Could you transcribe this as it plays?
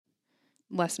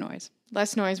less noise.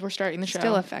 Less noise. We're starting the show.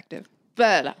 Still effective.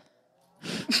 But.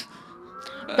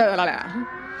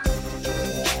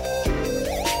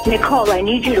 Nicole, I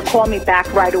need you to call me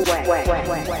back right away.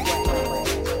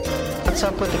 What's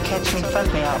up with the catch me,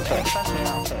 fuck me outfit?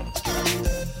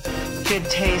 Good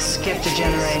taste, skipped a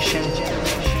generation.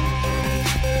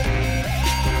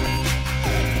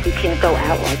 You can't go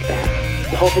out like that.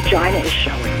 The whole vagina is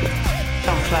showing.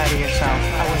 Don't flatter yourself.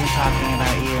 I wasn't talking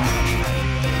about you.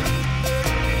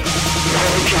 The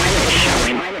vagina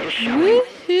is showing.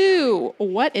 Woohoo!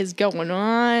 What is going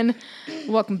on?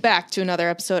 Welcome back to another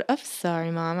episode of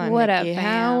Sorry Mom. I'm What Nikki up, fam?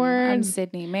 Howard. I'm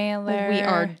Sydney Mailer. We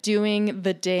are doing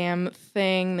the damn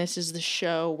thing. This is the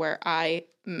show where I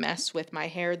mess with my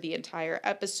hair the entire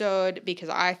episode because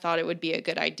I thought it would be a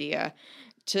good idea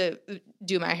to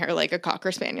do my hair like a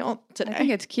Cocker Spaniel today. I think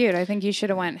it's cute. I think you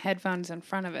should have went headphones in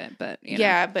front of it, but you know.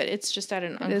 Yeah, but it's just at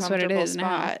an uncomfortable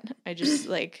spot. Now. I just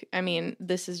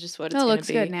this is just what it's going to be. No, it looks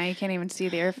good now. You can't even see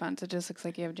the earphones. It just looks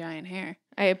like you have giant hair.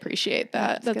 I appreciate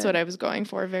that. That's good. what I was going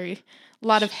for. A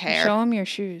lot of hair. Show them your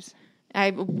shoes.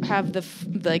 I have the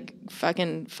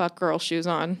fucking fuck girl shoes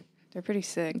on. They're pretty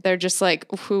sick. They're just like,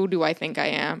 who do I think I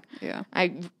am? Yeah.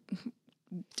 I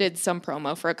did some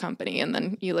promo for a company, and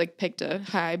then you pick a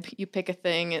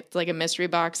thing. It's like a mystery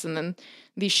box, and then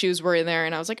these shoes were in there,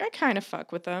 and I was like, I kind of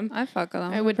fuck with them. I fuck with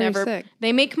them. I would never. Sick.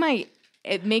 They make me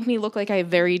look like I have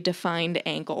very defined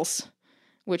ankles,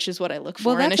 which is what I look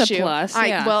for in a shoe. That's a plus.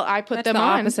 Yeah. I put them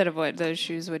on. That's the opposite of what those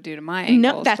shoes would do to my ankles.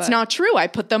 No, that's not true. I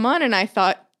put them on, and I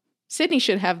thought, Sydney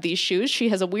should have these shoes. She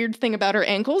has a weird thing about her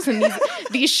ankles, and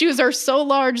these shoes are so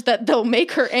large that they'll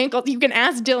make her ankles. You can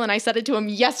ask Dylan. I said it to him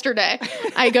yesterday.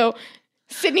 I go,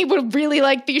 Sydney would really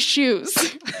like these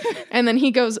shoes. And then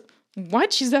he goes,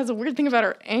 what? She has a weird thing about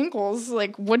her ankles.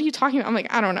 Like, what are you talking about? I'm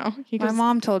like, I don't know. He goes, my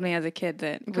mom told me as a kid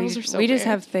that we just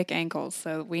have thick ankles,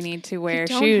 so we need to wear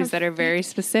shoes that are very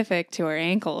specific to our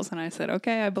ankles. And I said,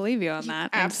 okay, I believe you on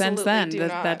that. And since then,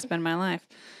 that's been my life.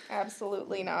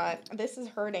 Absolutely not. This is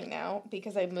hurting now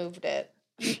because I moved it.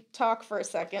 Talk for a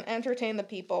second. Entertain the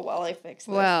people while I fix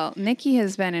this. Well, Nikki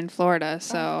has been in Florida,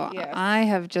 so yes.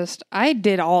 I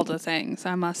did all the things,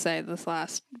 I must say, this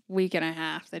last week and a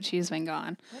half that she's been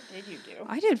gone. What did you do?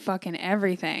 I did fucking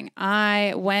everything.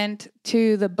 I went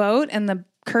to the boat, and the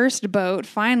cursed boat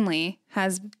finally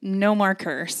has no more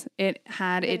curse. It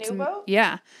had its new boat?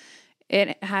 Yeah.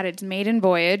 It had its maiden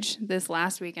voyage this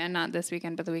last weekend, not this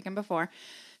weekend, but the weekend before.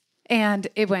 And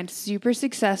it went super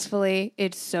successfully.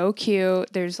 It's so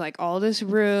cute. There's all this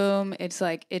room. It's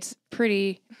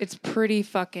pretty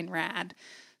fucking rad.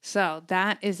 So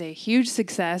that is a huge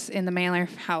success in the Mailer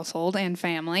household and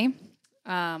family.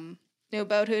 New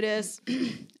boat hoot is.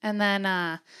 And then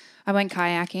I went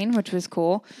kayaking, which was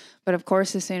cool. But of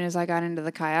course, as soon as I got into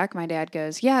the kayak, my dad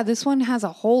goes, yeah, this one has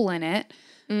a hole in it.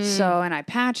 So, and I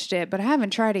patched it, but I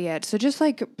haven't tried it yet. So just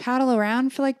paddle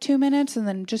around for 2 minutes and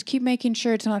then just keep making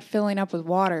sure it's not filling up with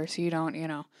water so you don't,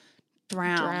 drown.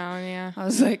 Drown, yeah. I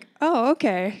was like, oh,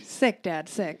 okay. Sick, Dad,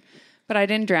 sick. But I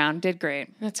didn't drown. Did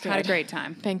great. That's good. Had a great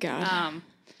time. Thank God.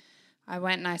 I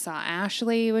went and I saw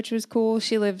Ashley, which was cool.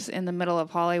 She lives in the middle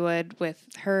of Hollywood with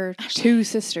her two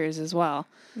sisters as well.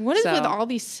 What is with all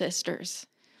these sisters?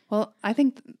 Well, I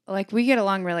think we get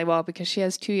along really well because she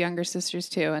has two younger sisters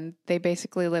too, and they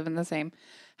basically live in the same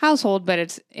household, but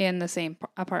it's in the same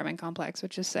apartment complex,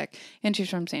 which is sick. And she's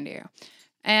from San Diego.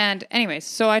 And anyways,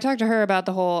 so I talked to her about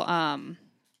the whole,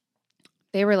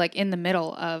 they were in the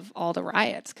middle of all the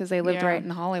riots because they lived right in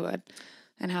Hollywood,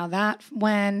 and how that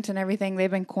went and everything. They've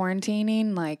been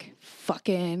quarantining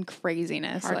fucking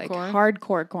craziness,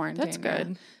 hardcore quarantine. That's good.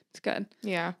 Yeah. It's good.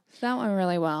 Yeah. So that went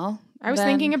really well. I was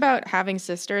thinking about having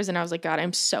sisters, and I was like, God,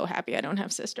 I'm so happy I don't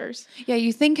have sisters. Yeah,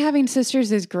 you think having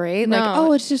sisters is great.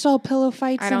 No, it's just all pillow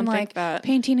fights and think that.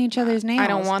 Painting each other's nails. I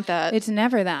don't want that. It's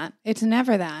never that. It's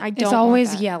never that. It's always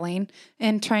want that. Yelling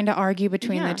and trying to argue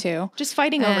between the two. Just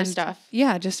fighting over stuff.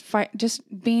 Yeah,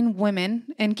 just being women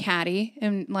and catty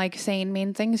and saying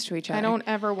mean things to each other. I don't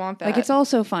ever want that. It's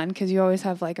also fun because you always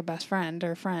have a best friend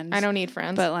or friends. I don't need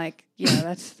friends. But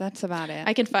yeah, that's about it.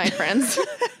 I can find friends.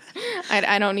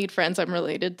 I don't need friends I'm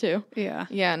related to. Yeah.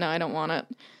 Yeah, no, I don't want it.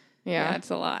 Yeah. It's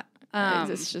a lot.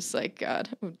 It's just God,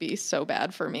 it would be so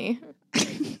bad for me.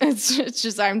 it's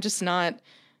just, I'm just not,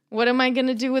 what am I going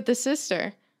to do with the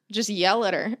sister? Just yell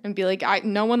at her and be like,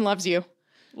 no one loves you.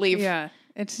 Leave. Yeah.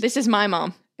 This is my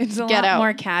mom. It's a lot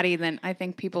more catty than I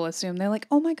think people assume. They're like,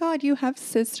 oh my God, you have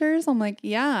sisters? I'm like,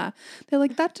 yeah. They're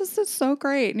like, that just is so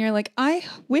great. And you're like, I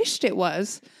wished it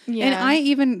was. Yeah. And I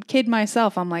even kid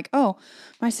myself. I'm like, oh,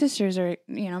 my sisters are,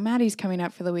 Maddie's coming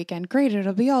up for the weekend. Great.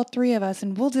 It'll be all three of us.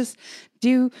 And we'll just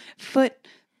do foot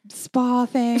spa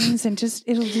things and just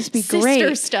it'll just be Sister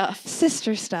great stuff.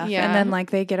 sister stuff. Yeah. And then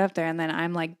like they get up there and then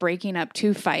I'm like breaking up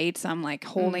 2 fights. I'm like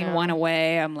holding one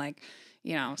away. I'm like,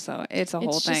 so it's a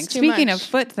whole just thing. too Speaking much. of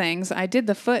foot things, I did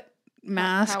the foot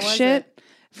mask was shit. it?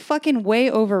 Fucking way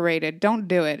overrated. Don't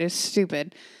do it. It's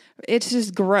stupid. It's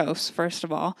just gross, first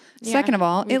of all. Yeah, Second of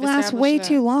all, we've it lasts way established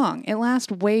that. too long. It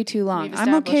lasts way too long. We've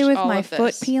I'm okay established with all my of foot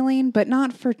this. peeling, but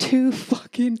not for 2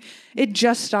 fucking... It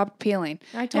just stopped peeling.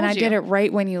 I told and I you. did it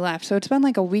right when you left. So it's been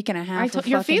like a week and a half of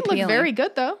Your feet fucking look peeling. very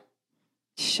good, though.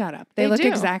 Shut up. They They look do.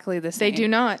 exactly the same. They do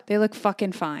not. They look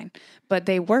fucking fine. But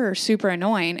they were super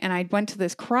annoying. And I went to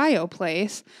this cryo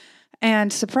place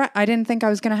and I didn't think I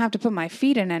was going to have to put my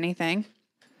feet in anything.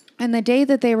 And the day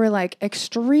that they were like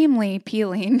extremely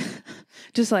peeling,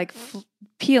 just like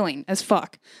peeling as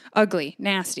fuck, ugly,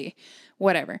 nasty,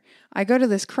 whatever. I go to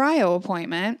this cryo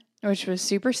appointment, which was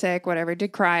super sick, whatever,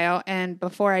 did cryo. And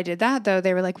before I did that though,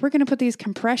 they were like, we're going to put these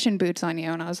compression boots on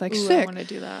you. And I was like, Ooh, sick. I want to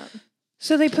do that.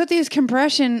 So they put these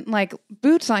compression like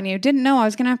boots on you. Didn't know I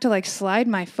was going to have to like slide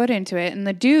my foot into it. And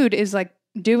the dude is like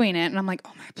doing it. And I'm like,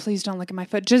 oh my, please don't look at my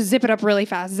foot. Just zip it up really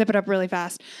fast. Zip it up really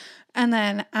fast. And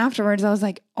then afterwards I was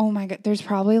like, oh my God, there's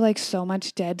probably like so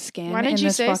much dead skin Why in didn't you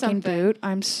this say fucking something? boot.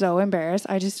 I'm so embarrassed.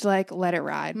 I just like let it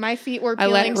ride. My feet were I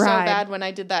let peeling it so ride. bad when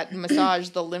I did that massage,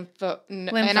 the and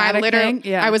I Lymphatic literally, thing?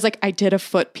 Yeah. I was like, I did a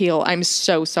foot peel. I'm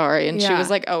so sorry. And she Yeah. was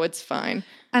like, oh, it's fine.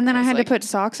 And then I was had like- to put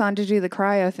socks on to do the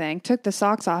cryo thing. Took the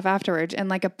socks off afterwards and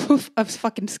like a poof of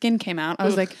fucking skin came out. I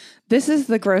was like, this is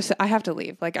the gross. I have to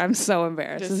leave. Like, I'm so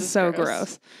embarrassed. This is so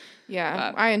gross.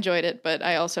 Yeah, I enjoyed it, but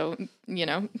I also,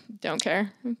 don't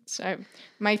care.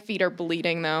 My feet are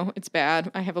bleeding though. It's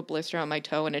bad. I have a blister on my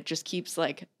toe and it just keeps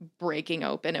like breaking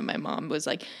open. And my mom was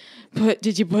like,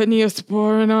 did you put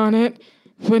Neosporin on it?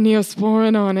 Put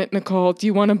Neosporin on it, Nicole. Do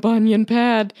you want a bunion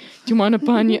pad? Do you want a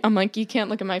bunion? I'm like, you can't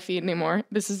look at my feet anymore.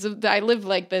 I live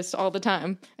like this all the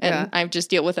time and I just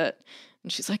deal with it.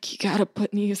 And she's like, you gotta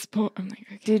put Neosporin. I'm like,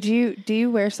 okay. Do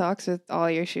you wear socks with all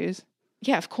your shoes?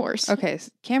 Yeah, of course. Okay,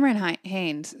 Cameron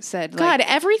Haynes said, God,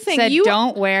 everything said you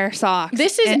don't wear socks.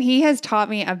 And he has taught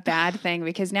me a bad thing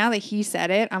because now that he said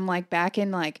it, I'm like back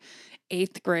in like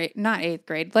 8th grade, not 8th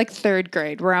grade, like 3rd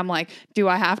grade, where I'm like, do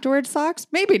I have to wear socks?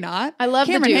 Maybe not. I love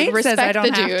Cameron the dude. Haynes Respect says I don't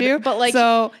the have dude. to, But like,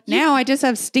 so now I just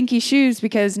have stinky shoes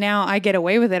because now I get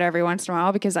away with it every once in a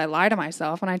while because I lie to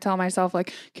myself and I tell myself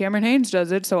like Cameron Haynes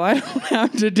does it, so I don't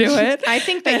have to do it. I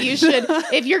think that you should,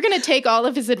 if you're going to take all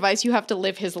of his advice, you have to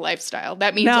live his lifestyle.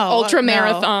 That means ultra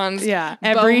marathons. Yeah,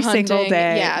 every bow single hunting.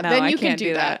 day. Yeah, No, then I you can can't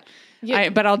do that. Yeah.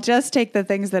 But I'll just take the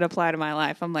things that apply to my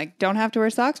life. I'm like, don't have to wear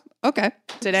socks? Okay.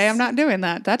 Today I'm not doing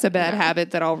that. That's a bad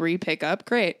habit that I'll re-pick up.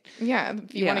 Great. Yeah,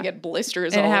 if you want to get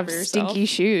blisters And all have over yourself. stinky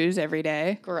shoes every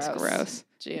day. Gross. It's gross.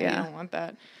 Yeah, I don't want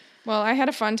that. Well, I had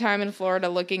a fun time in Florida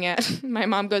looking at, my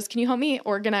mom goes, can you help me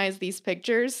organize these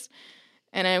pictures?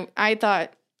 And I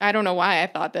thought, I don't know why I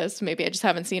thought this. Maybe I just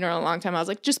haven't seen her in a long time. I was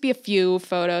like, just be a few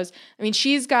photos. I mean,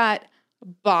 she's got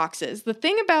boxes. The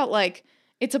thing about like,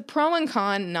 it's a pro and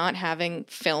con not having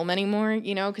film anymore,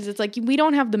 because it's like we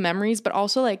don't have the memories, but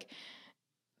also like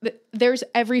there's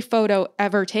every photo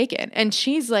ever taken. And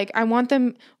she's like, I want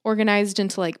them organized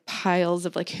into like piles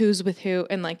of like who's with who.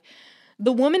 And like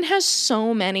the woman has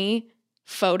so many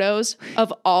photos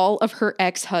of all of her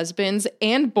ex-husbands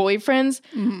and boyfriends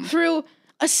through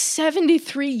a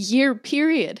 73-year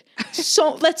period.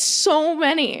 So that's so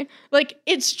many. Like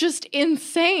it's just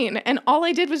insane. And all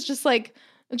I did was just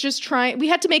try. We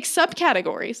had to make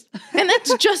subcategories, and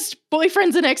that's just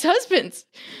boyfriends and ex-husbands.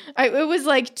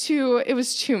 It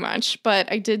was too much, but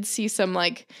I did see some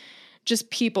like just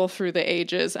people through the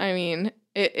ages. I mean,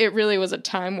 it really was a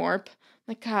time warp.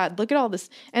 Like, God, look at all this.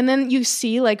 And then you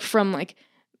see like from like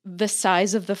the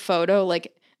size of the photo,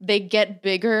 like they get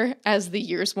bigger as the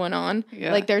years went on.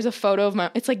 Yeah. Like there's a photo of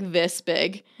it's like this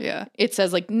big. Yeah. It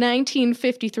says like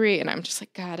 1953. And I'm just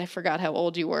like, God, I forgot how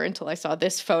old you were until I saw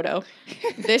this photo.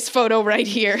 This photo right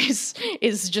here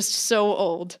is just so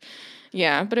old.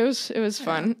 Yeah, but it was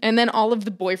fun. And then all of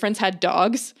the boyfriends had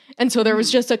dogs. And so there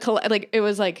was just it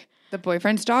was like The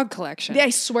boyfriend's dog collection. yeah, I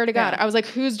swear to God. Yeah. I was like,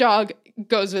 whose dog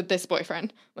goes with this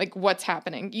boyfriend? Like, what's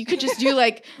happening? You could just do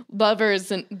like lovers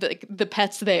and the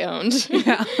pets they owned.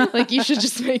 Yeah. Like, you should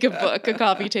just make a book, a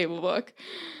coffee table book.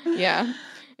 Yeah.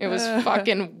 It was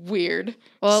fucking weird.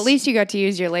 Well, at least you got to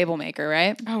use your label maker,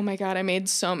 right? Oh my God, I made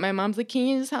my mom's like, can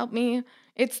you just help me?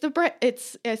 I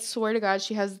swear to God,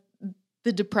 she has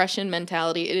the depression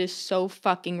mentality. It is so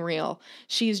fucking real.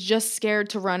 She's just scared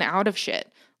to run out of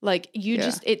shit. Like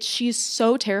she's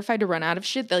so terrified to run out of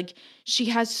shit. Like she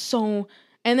has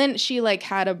and then she like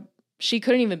had a she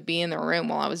couldn't even be in the room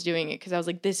while I was doing it because I was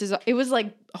like, it was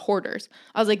like hoarders.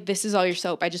 I was like, this is all your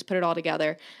soap. I just put it all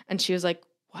together. And she was like,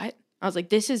 what? I was like,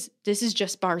 this is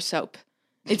just bar soap.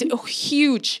 It's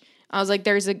huge. I was like,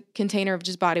 there's a container of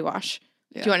just body wash.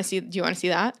 Yeah. Do you want to see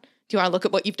that? Do you want to look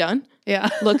at what you've done? Yeah.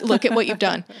 Look at what you've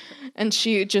done. And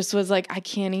she just was like, I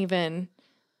can't even,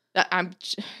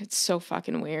 it's so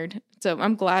fucking weird. So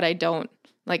I'm glad I don't,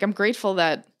 like, I'm grateful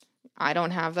that I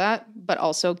don't have that, but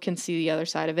also can see the other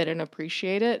side of it and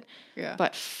appreciate it. Yeah.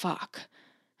 But fuck.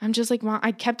 I'm just like, Mom,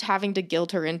 I kept having to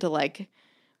guilt her into like,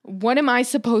 what am I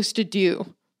supposed to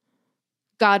do?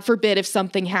 God forbid if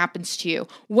something happens to you.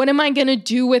 What am I going to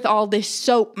do with all this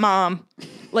soap, Mom?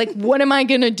 Like, what am I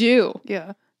going to do?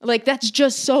 Yeah. Like, that's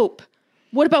just soap.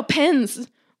 What about pens?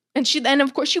 And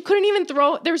of course, you couldn't even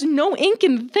there's no ink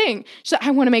in the thing. She's like,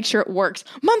 I want to make sure it works.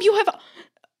 Mom, you have,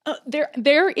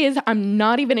 there is, I'm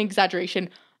not even exaggeration,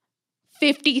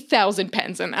 50,000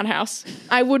 pens in that house.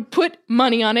 I would put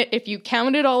money on it if you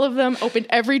counted all of them, opened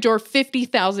every drawer,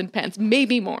 50,000 pens,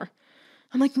 maybe more.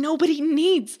 I'm like, nobody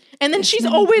needs. And then she's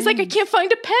always like, I can't find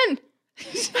a pen.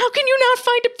 How can you not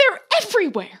find it? They're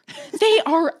everywhere. They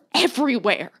are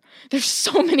everywhere. There's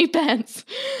so many pens.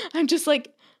 I'm just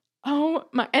like, oh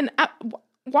my, and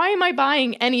why am I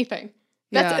buying anything?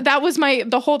 That was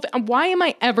the whole thing. Why am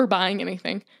I ever buying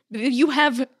anything? You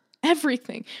have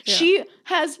everything. Yeah. She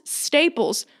has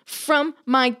staples from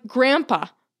my grandfather's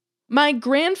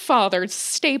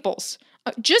staples.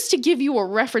 Just to give you a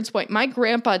reference point, my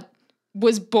grandpa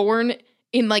was born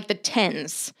in like the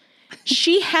 10s.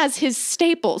 She has his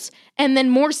staples and then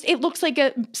more. It looks like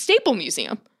a staple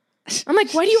museum. I'm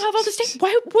like, why do you have all the staples?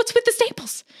 What's with the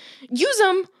staples? Use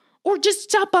them or just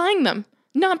stop buying them.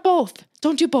 Not both.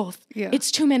 Don't do both. Yeah.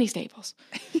 It's too many staples.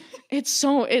 It's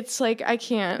like, I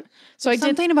can't. So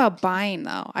something about buying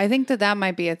though. I think that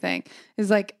might be a thing. Is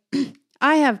like,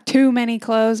 I have too many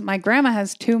clothes. My grandma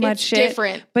has too much shit.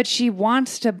 Different. But she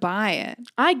wants to buy it.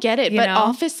 I get it. But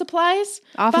office supplies?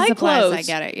 Office supplies, clothes. I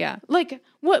get it, yeah. Like,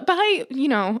 what,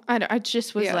 I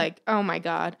just was like, oh my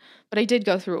God. But I did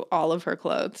go through all of her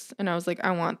clothes. And I was like,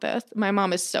 I want this. My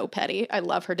mom is so petty. I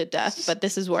love her to death. But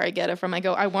this is where I get it from. I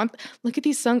go, look at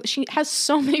these she has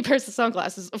so many pairs of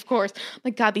sunglasses, of course.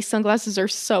 My God, these sunglasses are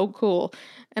so cool.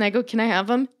 And I go, can I have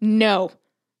them? No.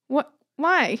 What?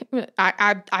 Why?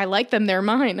 I like them. They're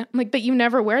mine. I'm like, but you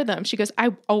never wear them. She goes,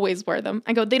 I always wear them.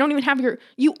 I go, they don't even have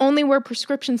you only wear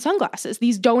prescription sunglasses.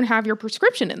 These don't have your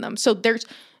prescription in them. So there's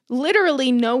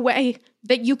literally no way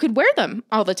that you could wear them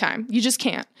all the time. You just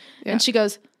can't. Yeah. And she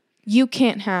goes, you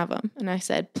can't have them. And I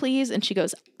said, please. And she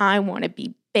goes, I want to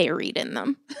be buried in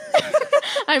them.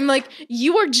 I'm like,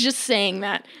 you are just saying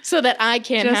that so that I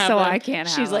can't just have so them. I can't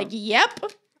have She's them. like, yep,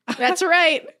 that's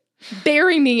right.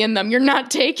 Bury me in them. You're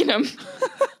not taking them.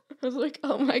 I was like,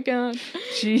 oh my God.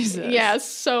 Jesus. Yeah,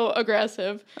 so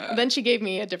aggressive. Then she gave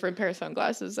me a different pair of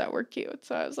sunglasses that were cute.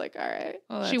 So I was like, all right.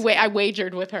 Well, I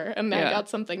wagered with her and then got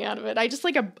something out of it. I just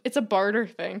it's a barter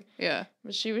thing. Yeah.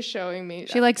 But she was showing me.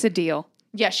 She likes a deal.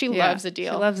 Yeah, she loves a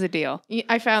deal. She loves a deal.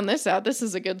 I found this out. This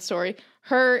is a good story.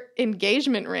 Her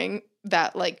engagement ring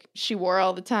that like she wore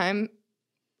all the time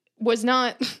was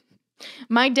not,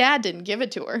 my dad didn't give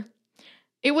it to her.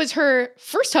 It was her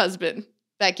first husband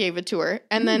that gave it to her.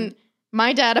 And then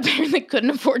my dad apparently couldn't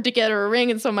afford to get her a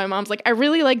ring. And so my mom's like, I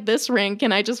really like this ring.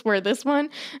 Can I just wear this one?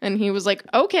 And he was like,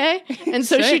 okay. And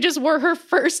so she just wore her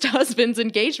first husband's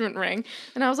engagement ring.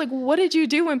 And I was like, what did you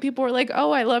do when people were like,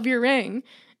 oh, I love your ring?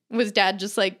 Was dad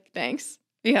just like, thanks?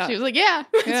 Yeah. She was like, yeah.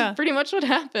 That's pretty much what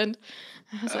happened.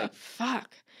 I was like, fuck.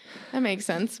 That makes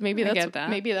sense. Maybe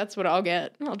that's what I'll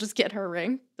get. I'll just get her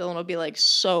ring. Dylan will be like,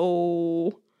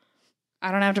 so... I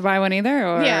don't have to buy one either,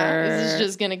 or this is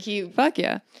just gonna keep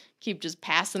just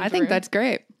passing. I think that's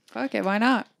great. Fuck it, why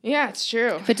not? Yeah, it's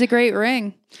true. If it's a great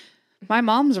ring, my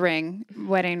mom's wedding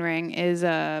ring is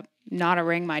not a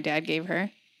ring my dad gave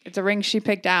her. It's a ring she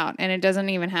picked out, and it doesn't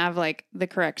even have like the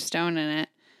correct stone in it.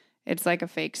 It's like a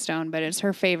fake stone, but it's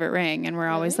her favorite ring, and we're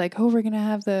always like, oh, we're gonna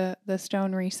have the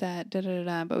stone reset,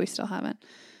 but we still haven't.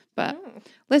 But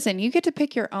listen, you get to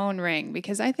pick your own ring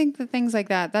because I think that things like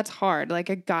that's hard. Like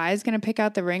a guy's going to pick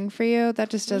out the ring for you. That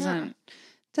just doesn't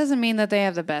mean that they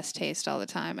have the best taste all the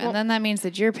time. And then that means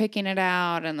that you're picking it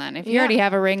out. And then if you already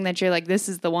have a ring that you're like, this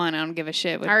is the one, I don't give a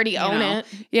shit. I already own it.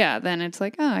 Yeah. Then it's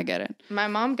like, oh, I get it. My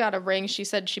mom got a ring. She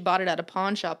said she bought it at a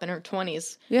pawn shop in her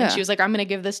 20s. Yeah. And she was like, I'm going to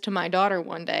give this to my daughter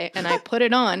one day. And I put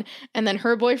it on. And then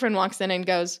her boyfriend walks in and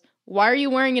goes, why are you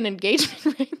wearing an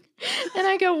engagement ring? And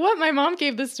I go, what? My mom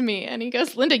gave this to me. And he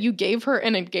goes, Linda, you gave her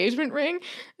an engagement ring?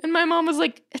 And my mom was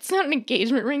like, it's not an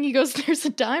engagement ring. He goes, there's a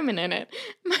diamond in it.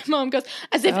 My mom goes,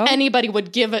 as if anybody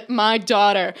would give my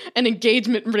daughter an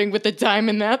engagement ring with a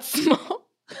diamond that small.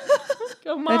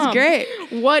 Go, Mom, That's great.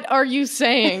 What are you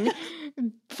saying?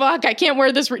 Fuck, I can't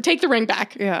wear this ring. Take the ring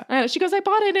back. Yeah. She goes, I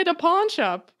bought it at a pawn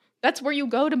shop. That's where you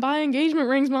go to buy engagement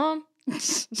rings, Mom.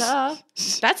 Duh.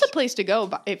 That's a place to go.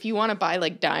 If you want to buy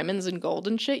like diamonds and gold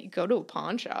and shit, you go to a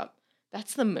pawn shop.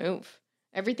 That's the move.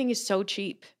 Everything is so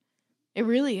cheap. It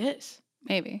really is.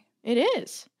 Maybe. It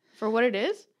is. For what it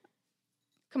is.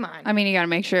 Come on. I mean, you got to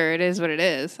make sure it is what it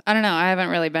is. I don't know. I haven't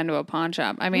really been to a pawn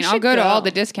shop. I mean, I'll should go to all go.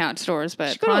 the discount stores,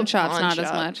 but go to a pawn shop's pawn not as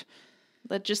shop. much.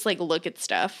 Let's just like look at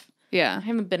stuff. I Yeah.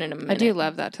 haven't been in a minute. I do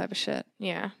love that type of shit.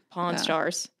 Yeah. Pawn Yeah.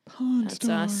 stars. Pawn That's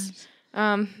us.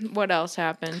 What else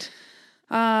happened?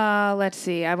 Let's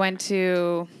see. I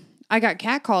got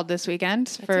catcalled this weekend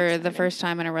for the first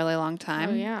time in a really long time.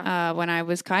 Oh, yeah. When I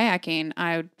was kayaking,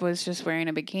 I was just wearing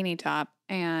a bikini top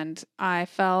and I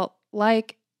felt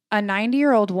like a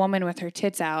 90-year-old woman with her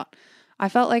tits out. I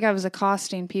felt like I was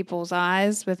accosting people's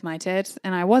eyes with my tits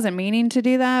and I wasn't meaning to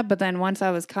do that. But then once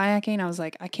I was kayaking, I was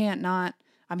like, I can't not.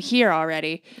 I'm here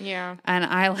already. Yeah. And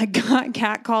I like got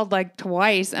catcalled like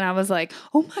twice and I was like,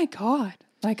 oh my God.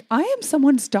 Like, I am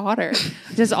someone's daughter.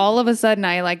 Just all of a sudden,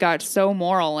 I, like, got so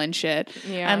moral and shit.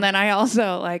 Yeah. And then I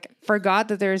also, like, forgot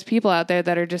that there's people out there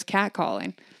that are just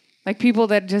catcalling. Like, people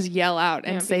that just yell out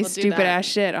and say people do stupid that. ass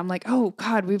shit. I'm like, oh,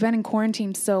 God, we've been in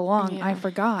quarantine so long. Yeah. I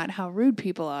forgot how rude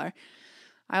people are.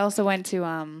 I also went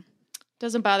to,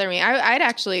 Doesn't bother me.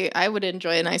 I would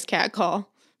enjoy a nice cat call.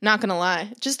 Not gonna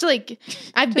lie. Just like,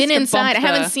 I've been to inside. I bump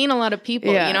haven't the- seen a lot of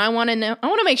people. Yeah. You know, I want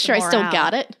to make sure I still Morale.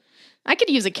 got it. I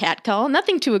could use a cat call.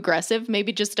 Nothing too aggressive.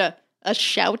 Maybe just a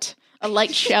shout, a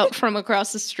light shout from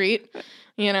across the street.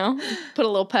 You know, put a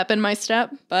little pep in my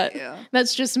step. But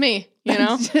that's just me. You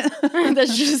know,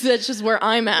 that's just where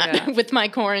I'm at with my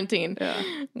quarantine.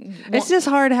 it's just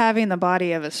hard having the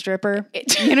body of a stripper.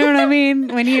 You know what I mean?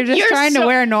 When you're just trying to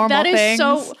wear normal things.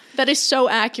 That is so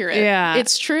accurate. Yeah.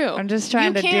 It's true. I'm just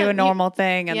trying to do a normal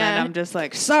thing, and then I'm just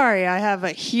like, sorry, I have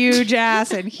a huge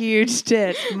ass and huge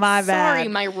tits. My bad. Sorry,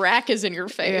 my rack is in your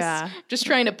face. Yeah. Just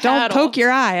trying to Don't paddle. poke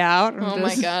your eye out. Oh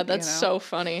my God, that's so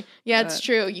funny. Yeah, it's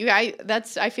true.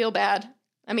 I feel bad.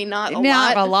 I mean, not a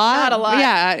lot. Not a lot.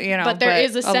 Yeah, you know, but there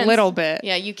is a sense, little bit.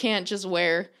 Yeah, you can't just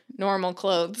wear normal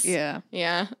clothes. Yeah.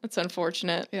 Yeah, it's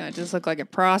unfortunate. Yeah, I just look like a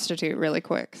prostitute really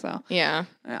quick. So Yeah.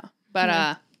 yeah,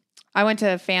 but I went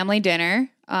to family dinner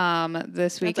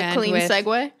this weekend. That's a clean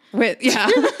segue.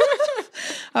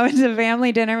 I went to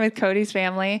family dinner with Cody's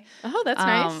family. Oh, that's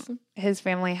nice. His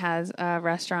family has a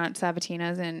restaurant,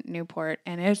 Sabatina's in Newport,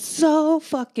 and it's so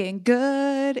fucking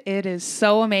good. It is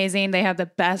so amazing. They have the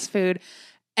best food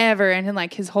ever, and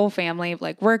like his whole family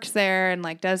like works there and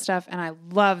like does stuff, and I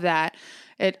love that.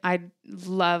 I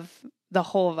love the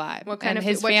whole vibe. What kind and of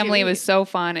his food- what'd you family was eat? so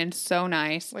fun and so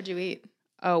nice. What'd you eat?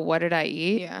 Oh, what did I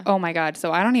eat? Yeah. Oh my God.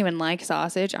 So I don't even like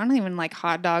sausage. I don't even like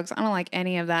hot dogs. I don't like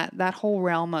any of that whole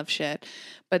realm of shit.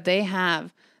 But they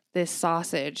have this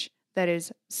sausage that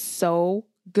is so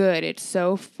good. It's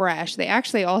so fresh. They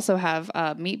actually also have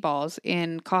meatballs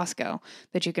in Costco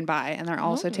that you can buy, and they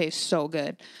also taste so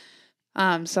good.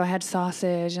 So I had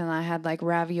sausage, and I had like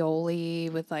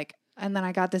ravioli with like, and then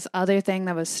I got this other thing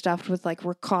that was stuffed with like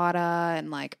ricotta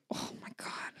and like, oh my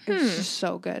God, it's just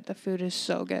so good. The food is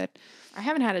so good. I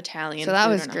haven't had Italian So that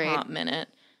food was in great. a hot minute.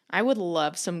 I would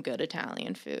love some good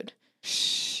Italian food.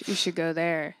 Shh, you should go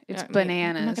there. It's I mean,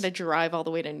 bananas. I'm not going to drive all the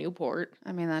way to Newport.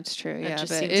 I mean, that's true. That Yeah,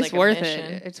 just but seems it's like a worth mission.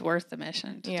 it. It's worth the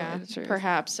mission. To tell you the truth.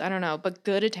 Perhaps. I don't know. But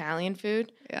good Italian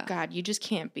food, Yeah. God, you just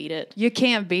can't beat it. You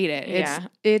can't beat it.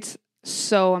 It's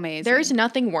so amazing. There's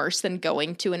nothing worse than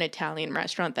going to an Italian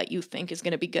restaurant that you think is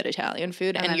going to be good Italian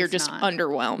food and then you're it's just not.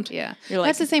 underwhelmed. Yeah. You're like,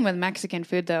 That's the same with Mexican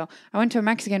food, though. I went to a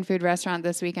Mexican food restaurant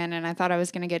this weekend, and I thought I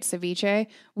was going to get ceviche.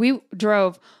 We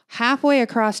drove halfway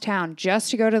across town just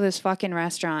to go to this fucking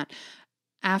restaurant.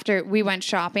 After we went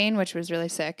shopping, which was really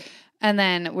sick. And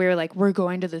then we were like, we're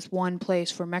going to this one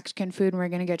place for Mexican food and we're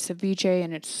going to get ceviche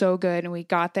and it's so good. And we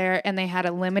got there and they had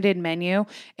a limited menu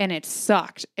and it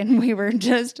sucked. And we were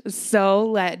just so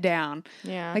let down.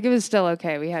 yeah. Like it was still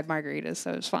okay. We had margaritas,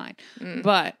 so it was fine.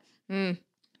 But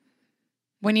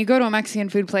when you go to a Mexican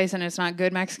food place and it's not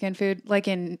good Mexican food, like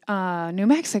in New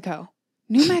Mexico,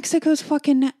 New Mexico's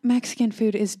fucking Mexican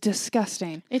food is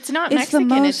disgusting. It's not It's the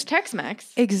Mexican, it's most-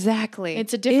 Tex-Mex. Exactly.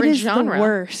 It's a different it is genre. The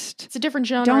worst. It's a different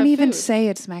genre Don't of even food. say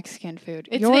it's Mexican food.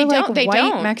 It's, You're they like don't. They white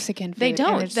don't. Mexican food. They and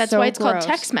don't. it's That's so why it's gross. called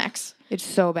Tex-Mex. It's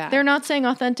so bad. They're not saying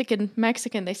authentic and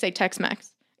Mexican. They say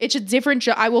Tex-Mex. It's a different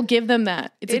I will give them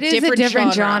that. It's It is a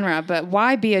different genre, but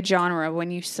why be a genre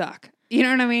when you suck? You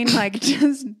know what I mean? Like,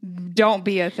 just don't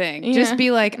be a thing. Yeah. Just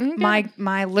be like,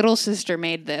 my little sister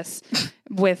made this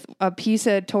with a piece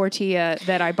of tortilla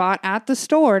that I bought at the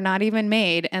store, not even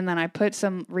made, and then I put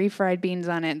some refried beans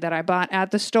on it that I bought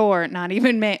at the store, not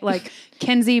even made. Like,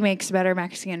 Kenzie makes better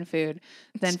Mexican food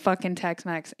than fucking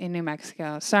Tex-Mex in New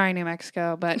Mexico. Sorry, New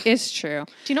Mexico, but it's true.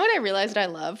 Do you know what I realized I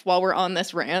love while we're on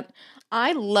this rant?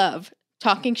 I love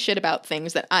talking shit about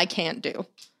things that I can't do.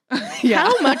 Yeah.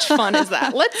 How much fun is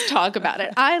that? Let's talk about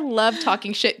it. I love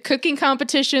talking shit. Cooking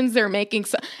competitions, they're making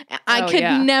I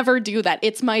could never do that.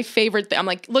 It's my favorite thing. I'm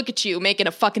like, look at you making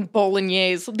a fucking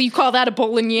bolognese. You call that a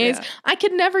bolognese? Yeah. I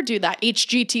could never do that.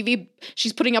 HGTV,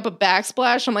 she's putting up a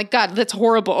backsplash. I'm like, God, that's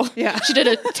horrible. Yeah. She did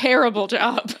a terrible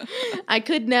job. I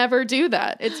could never do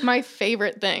that. It's my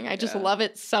favorite thing. I just love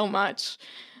it so much.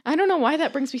 I don't know why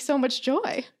that brings me so much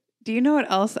joy. Do you know what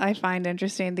else I find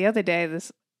interesting? The other day,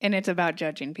 and it's about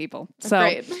judging people. So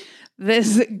Great.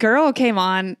 This girl came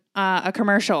on a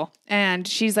commercial, and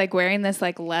she's like wearing this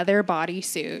like leather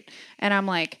bodysuit. And I'm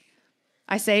like,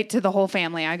 I say to the whole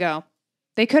family, I go,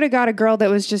 they could have got a girl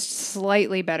that was just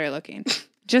slightly better looking.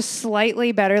 Just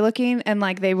slightly better looking, and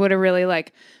like they would have really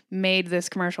like made this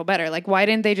commercial better. Like, why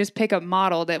didn't they just pick a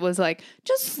model that was like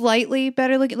just slightly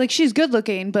better looking? Like, she's good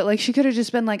looking, but like she could have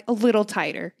just been like a little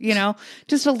tighter, you know,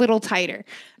 just a little tighter.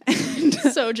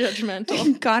 So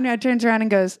judgmental. Conrad turns around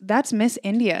and goes, "That's Miss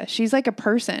India. She's like a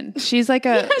person. She's like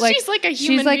a she's like a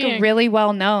human she's like being. really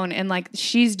well known, and like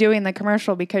she's doing the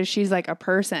commercial because she's like a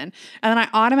person." And then I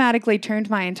automatically turned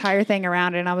my entire thing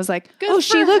around, and I was like, Good "Oh, for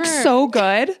she looks her. so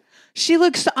good."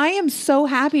 I am so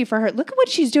happy for her. Look at what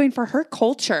she's doing for her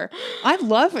culture. I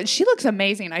love it. She looks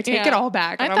amazing. I take it all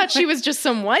back. I thought she was just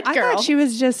some white girl. I thought she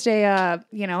was just an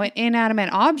inanimate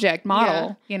object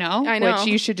model, I know. which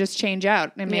you should just change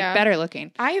out and make better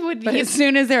looking. But as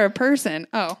soon as they're a person,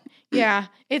 yeah,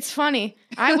 it's funny.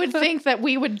 I would think that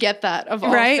we would get that of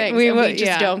all Right? things. We and would- we just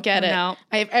yeah. don't get it. No.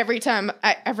 Every time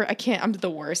I can't, I'm the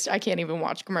worst. I can't even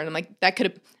watch commercial. I'm like, that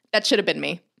should have been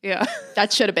me. yeah.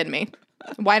 That should have been me.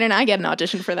 Why didn't I get an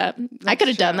audition for that? I could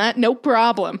have done that. No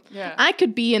problem. Yeah. I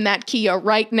could be in that Kia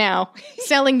right now,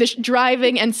 selling this,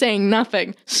 driving and saying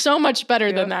nothing. So much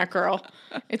better than that girl.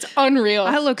 It's unreal.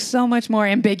 I look so much more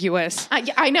ambiguous.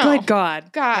 I know. Good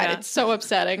God. God, it's so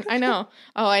upsetting. I know.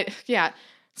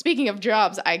 Speaking of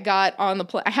jobs, I got on the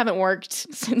plane. I haven't worked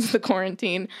since the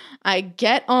quarantine. I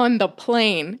get on the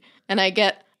plane and I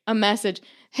get a message.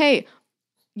 Hey,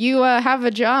 you have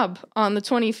a job on the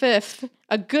 25th,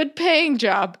 a good paying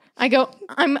job. I go,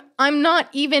 I'm not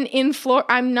even in Florida.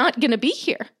 I'm not going to be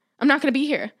here. I'm not going to be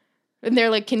here. And they're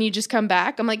like, can you just come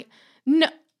back? I'm like,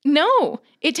 no,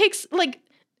 it takes like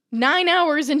 9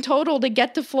 hours in total to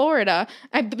get to Florida.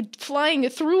 I've been flying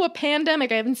through a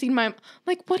pandemic. I haven't seen like,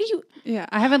 what do you? Yeah,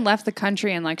 I haven't left the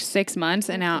country in like 6 months,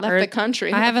 and now Left the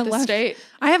country. I haven't the left state.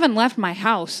 I haven't left my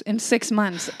house in 6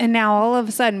 months, and now all of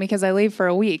a sudden, because I leave for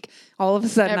a week, all of a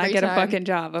sudden I Every get time. a fucking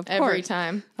job. Of course, Every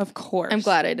time. Of course, I'm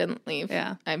glad I didn't leave.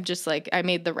 Yeah. I'm just like, I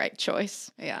made the right choice.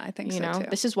 Yeah, I think You so know, too.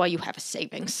 this is why you have a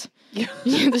savings. Yeah.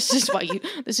 This is why you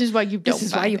don't. This is why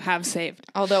buy. you have saved.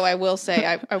 Although I will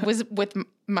say, I was with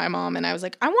my mom and I was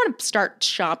like, I want to start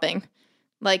shopping,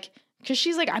 like, because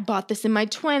she's like, I bought this in my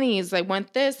 20s. I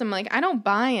want this. I'm like, I don't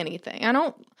buy anything. I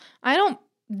don't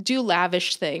do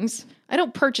lavish things. I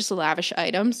don't purchase lavish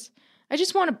items. I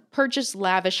just want to purchase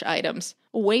lavish items.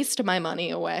 Waste my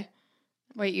money away.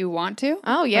 Wait, you want to?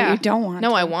 Oh, yeah. Or you don't want No,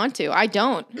 to? I want to. I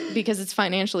don't because it's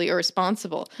financially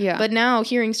irresponsible. Yeah. But now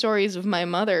hearing stories of my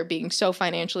mother being so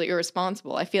financially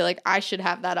irresponsible, I feel like I should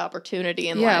have that opportunity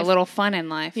in life. Yeah, a little fun in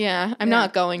life. Yeah, I'm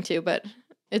not going to, but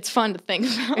it's fun to think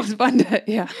about. It's fun to,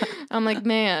 yeah. I'm like,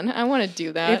 man, I want to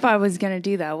do that. If I was going to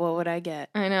do that, what would I get?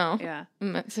 I know. Yeah.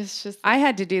 It's just I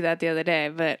had to do that the other day,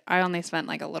 but I only spent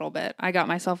like a little bit. I got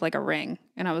myself like a ring,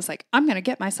 and I was like, I'm going to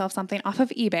get myself something off of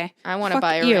eBay. I want to Fuck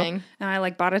buy a you. ring. And I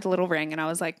like bought a little ring, and I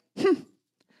was like,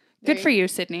 good for you,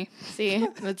 Sydney. See,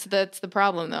 that's the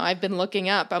problem though. I've been looking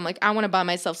up. I'm like, I want to buy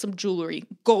myself some jewelry,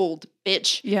 gold,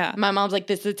 bitch. Yeah. My mom's like,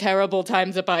 this is a terrible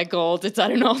time to buy gold. It's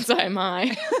at an all-time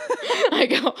high. I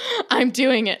go, I'm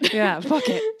doing it. Yeah, fuck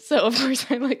it. So of course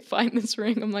I like find this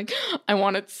ring. I'm like, I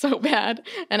want it so bad.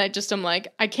 And I'm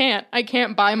like, I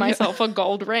can't buy myself a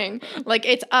gold ring. Like,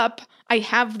 it's up. I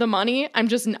have the money. I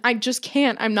just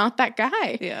can't. I'm not that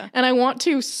guy. Yeah. And I want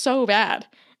to so bad.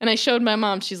 And I showed my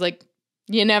mom. She's like,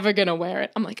 you're never gonna wear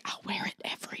it. I'm like, I'll wear it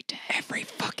every day. Every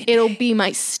fucking It'll be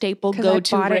my staple 'Cause I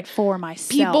go-to bought ring. it for myself.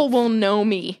 People will know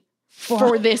me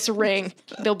for this ring.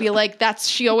 They'll be like,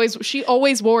 she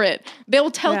always wore it.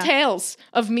 They'll tell Yeah. tales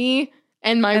of me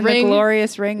And my and ring. the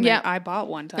glorious ring Yeah. that I bought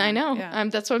one time. I know. Yeah.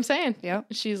 That's what I'm saying. Yep.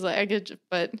 She's like,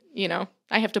 but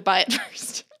I have to buy it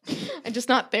first. I'm just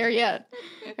not there yet.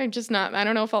 I'm just not. I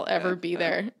don't know if I'll ever be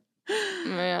there.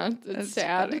 Yeah, it's That's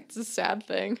sad. funny. It's a sad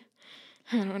thing.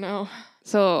 I don't know.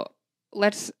 So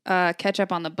let's catch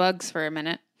up on the bugs for a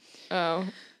minute. Oh,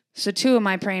 So 2 of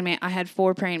my I had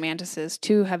 4 praying mantises.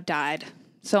 2 have died.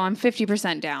 So I'm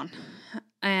 50% down.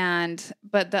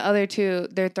 But the other 2,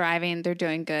 they're thriving. They're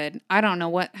doing good. I don't know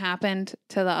what happened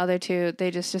to the other 2.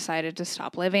 They just decided to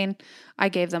stop living. I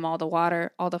gave them all the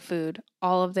water, all the food,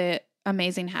 all of the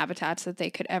amazing habitats that they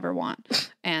could ever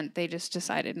want. And they just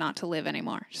decided not to live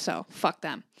anymore. So fuck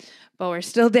them. But we're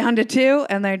still down to 2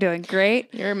 and they're doing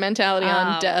great. your mentality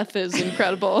on death is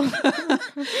incredible.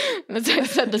 I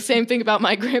said the same thing about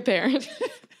my grandparents.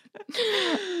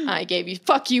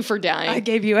 Fuck you for dying. I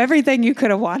gave you everything you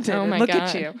could have wanted. Oh and my look God.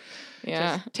 at you.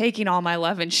 Yeah. Just taking all my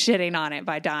love and shitting on it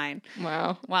by dying.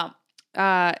 Wow. Wow.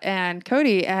 And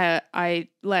Cody, I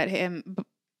let him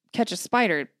catch a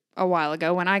spider a while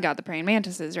ago when I got the praying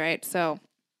mantises, right? So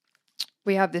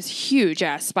we have this huge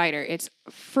ass spider. It's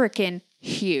freaking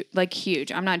huge, like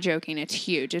huge. I'm not joking. It's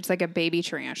huge. It's like a baby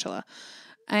tarantula.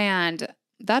 And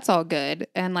that's all good.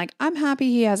 And like, I'm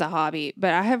happy he has a hobby,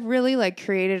 but I have really like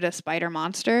created a spider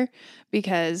monster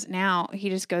because now he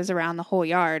just goes around the whole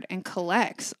yard and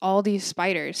collects all these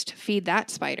spiders to feed that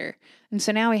spider. And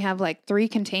so now we have like 3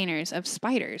 containers of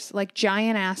spiders, like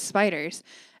giant ass spiders.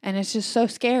 And it's just so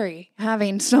scary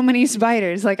having so many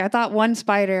spiders. Like I thought one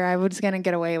spider I was going to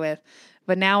get away with,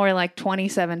 but now we're like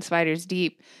 27 spiders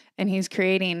deep and he's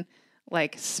creating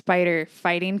like spider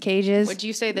fighting cages. Would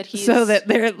you say that he's So that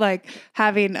they're like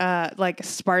having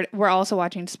we're also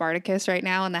watching Spartacus right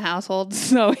now in the household.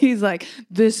 So he's like,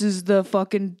 this is the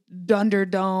fucking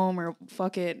Dunderdome or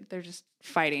fuck it. They're just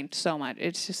fighting so much.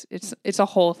 It's just it's a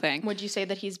whole thing. Would you say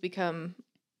that he's become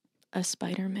a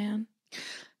Spider-Man?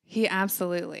 He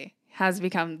absolutely has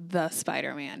become the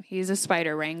Spider-Man. He's a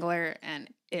spider wrangler and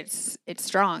it's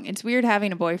strong. It's weird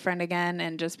having a boyfriend again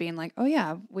and just being like, oh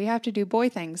yeah, we have to do boy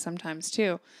things sometimes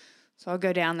too. So I'll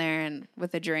go down there and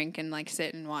with a drink and like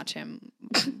sit and watch him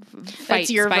fight.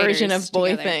 That's your version of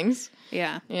boy together. things.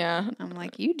 Yeah. Yeah. I'm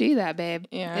like, you do that, babe.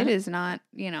 Yeah. It is not,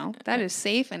 that is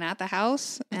safe and at the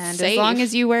house. And Safe. as long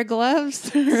as you wear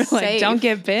gloves, like Safe. don't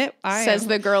get bit. I Says am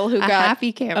the girl who a got happy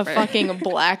a camper. fucking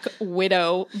black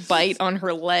widow bite on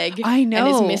her leg. I know.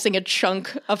 And is missing a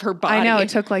chunk of her body. I know. It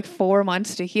took like 4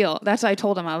 months to heal. That's what I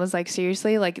told him. I was like,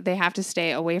 seriously, like they have to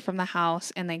stay away from the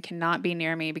house and they cannot be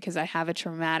near me because I have a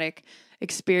traumatic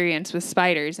experience with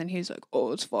spiders. And he's like,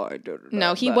 oh, it's fine.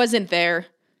 No, he But- wasn't there.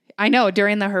 I know.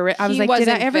 During the I was He like, did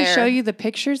I wasn't ever there. show you the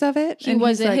pictures of it? He And he's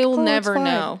wasn't. like, He'll "Oh, it's never fine."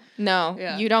 know. No,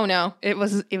 Yeah. you don't know. It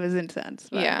was intense.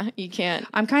 But Yeah, you can't.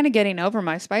 I'm kind of getting over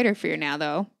my spider fear now,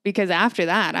 though, because after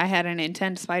that, I had an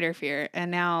intense spider fear.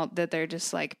 And now that they're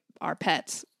just like our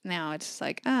pets, now it's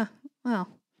like, well, they're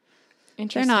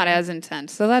Interesting. not as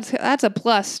intense. So that's a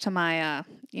plus to my,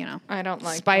 I don't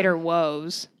like spider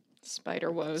woes. spider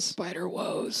woes. Spider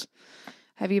woes.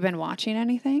 Have you been watching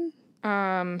anything?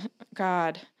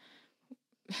 God.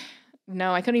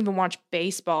 No, I couldn't even watch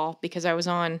baseball because I was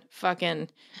on fucking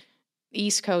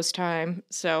East Coast time.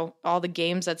 So all the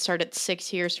games that start at 6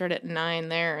 here start at 9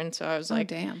 there. And so I was like,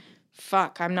 damn.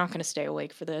 fuck, I'm not going to stay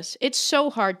awake for this. It's so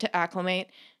hard to acclimate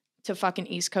to fucking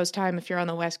East Coast time if you're on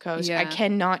the West Coast. Yeah. I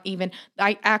cannot even.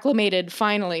 I acclimated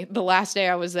finally the last day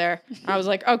I was there. I was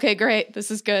like, okay, great.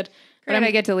 This is good. But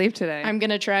I get to leave today. I'm going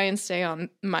to try and stay on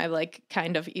my like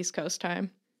kind of East Coast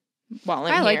time while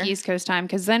I'm I here. like East Coast time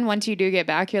because then once you do get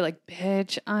back, you're like,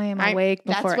 bitch, I am awake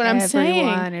before That's what I'm saying.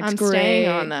 everyone. It's I'm great. staying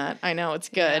on that. I know it's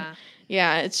good. Yeah.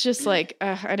 Yeah, it's just like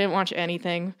I didn't watch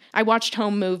anything. I watched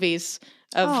home movies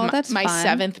of Oh, that's my fun.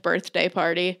 7th birthday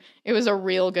party. It was a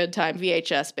real good time.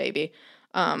 VHS baby.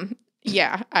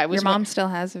 Yeah, I was. Your mom still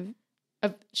has a.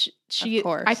 She Of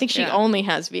course, I think she yeah. only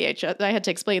has VHS. I had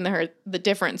to explain to her the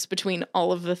difference between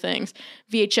all of the things.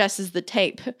 VHS is the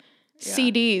tape.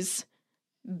 CDs,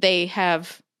 they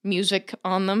have music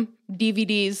on them.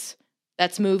 DVDs,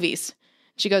 that's movies.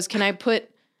 She goes,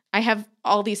 I have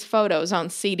all these photos on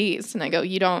CDs. And I go,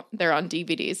 you don't, they're on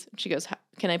DVDs. She goes,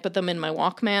 can I put them in my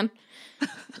Walkman?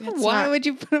 Why would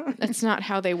you put on? That's not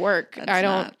how they work. I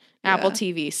don't. Apple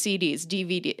TV, CDs,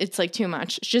 DVD. It's like too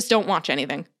much. Just don't watch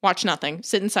anything. Watch nothing.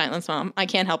 Sit in silence, Mom. I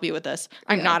can't help you with this.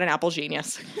 I'm not an Apple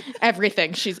genius.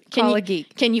 Everything. Call a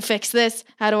geek. Can you fix this?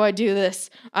 How do I do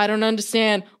this? I don't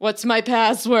understand. What's my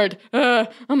password?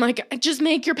 I'm like, just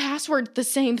make your password the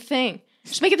same thing.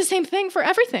 Just make it the same thing for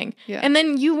everything. Yeah. And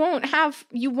then you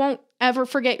won't ever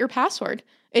forget your password.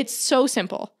 It's so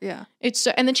simple. Yeah.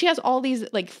 And then she has all these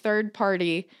like third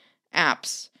party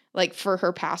apps. Like for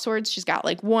her passwords, she's got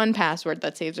like one password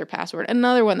that saves her password,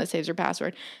 another one that saves her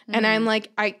password. And I'm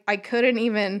like, I couldn't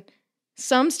even,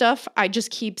 some stuff I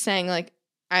just keep saying like,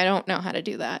 I don't know how to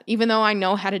do that. Even though I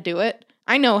know how to do it.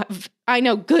 I know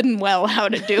good and well how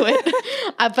to do it.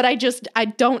 But I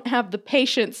don't have the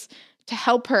patience to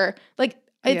help her. Like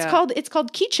it's called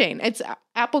Keychain. It's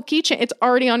Apple Keychain. It's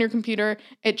already on your computer.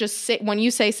 It just when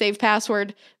you say save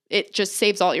password, it just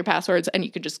saves all your passwords and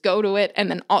you can just go to it and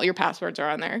then all your passwords are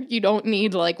on there. You don't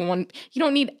need you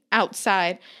don't need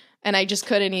outside. And I just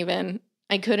couldn't even,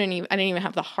 I didn't even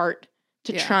have the heart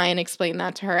to try and explain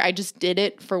that to her. I just did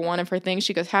it for one of her things.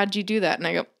 She goes, how'd you do that? And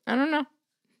I go, I don't know.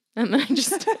 And then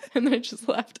I just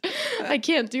left. I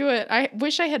can't do it. I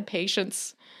wish I had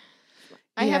patience.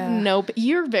 I have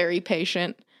you're very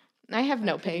patient. I have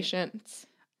no patience.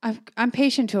 I'm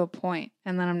patient to a point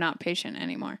and then I'm not patient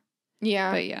anymore.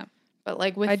 Yeah. But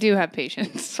like I do have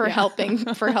patience for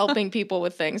helping people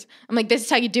with things. I'm like, this is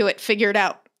how you do it. Figure it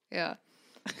out. Yeah.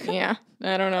 Yeah.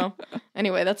 I don't know.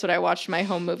 Anyway, that's what I watched my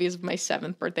home movies of my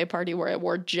 7th birthday party where I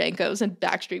wore Jankos and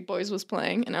Backstreet Boys was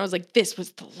playing. And I was like, this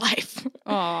was the life.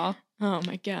 Aw. Oh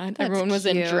my God. That's Everyone was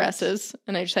cute. in dresses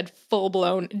and I just had full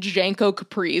blown Janko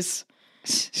capris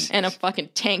and a fucking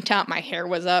tank top. My hair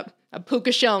was up. A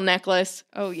puka shell necklace.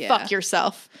 Oh, yeah. Fuck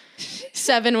yourself.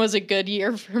 7 was a good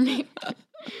year for me.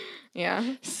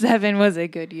 Yeah. 7 was a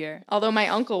good year. Although my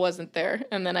uncle wasn't there.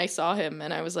 And then I saw him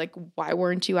and I was like, why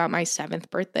weren't you at my 7th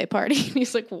birthday party? And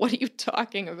he's like, what are you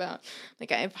talking about?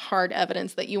 Like, I have hard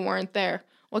evidence that you weren't there.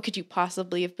 What could you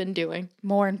possibly have been doing?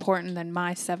 More important than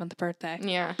my 7th birthday.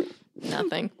 Yeah.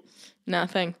 Nothing.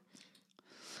 Nothing.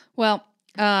 Well,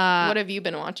 what have you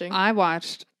been watching? I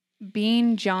watched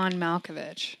Being John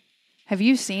Malkovich. Have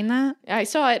you seen that? I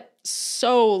saw it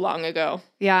so long ago.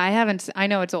 Yeah, I haven't. I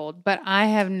know it's old, but I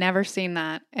have never seen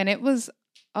that. And it was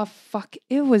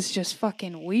it was just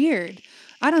fucking weird.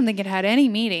 I don't think it had any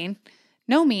meaning.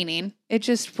 No meaning. It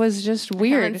just was just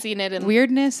weird. I haven't seen it in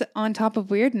weirdness on top of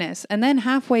weirdness. And then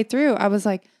halfway through, I was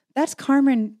like, that's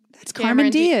Carmen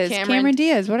Diaz. Cameron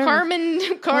Diaz. Whatever.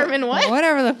 Carmen what?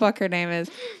 Whatever the fuck her name is.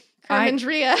 Carmen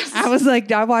Diaz. I was like,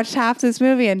 I watched half this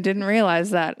movie and didn't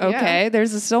realize that. Okay,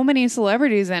 there's so many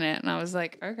celebrities in it. And I was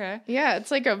like, okay. Yeah, it's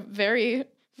like a very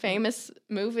famous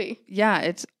movie. Yeah,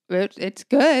 it's good.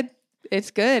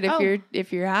 It's good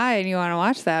if you're high and you want to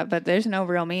watch that, but there's no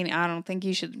real meaning. I don't think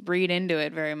you should read into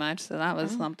it very much. So that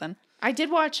was something. I did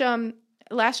watch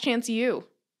Last Chance U.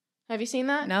 Have you seen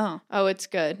that? No. Oh, it's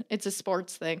good. It's a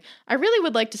sports thing. I really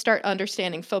would like to start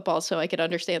understanding football so I could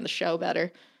understand the show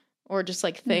better. Or just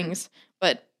like things,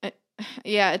 but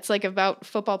yeah, it's like about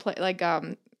football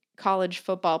college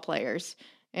football players,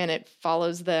 and it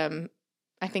follows them.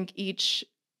 I think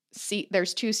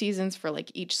there's 2 seasons for like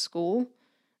each school,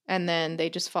 and then they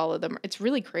just follow them. It's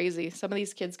really crazy. Some of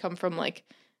these kids come from like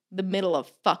the middle of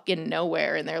fucking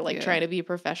nowhere, and they're like trying to be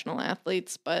professional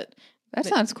athletes. But that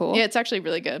sounds cool. Yeah, it's actually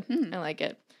really good. I like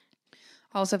it.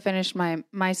 Also finished my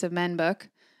Mice of Men book,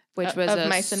 which was of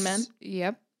Mice and Men.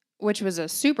 Yep. Which was a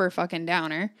super fucking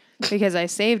downer because I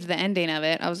saved the ending of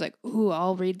it. I was like, ooh,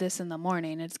 I'll read this in the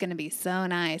morning. It's going to be so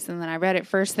nice. And then I read it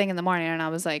first thing in the morning and I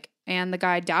was like, and the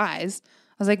guy dies.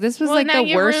 I was like, this was like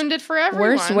the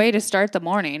worst way to start the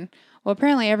morning. Well,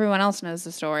 apparently everyone else knows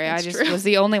the story. I just was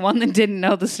the only one that didn't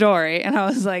know the story. And I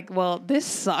was like, well, this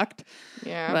sucked.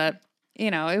 Yeah. But,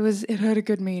 it had a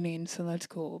good meaning. So that's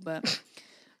cool. But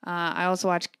I also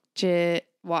watched Jizz?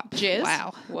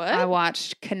 Wow. What? I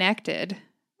watched Connected.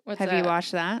 Have you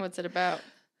watched that? What's it about?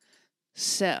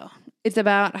 So it's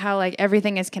about how like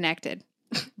everything is connected,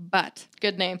 but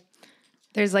good name.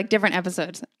 There's like different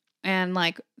episodes, and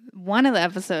like one of the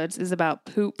episodes is about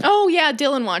poop. Oh yeah,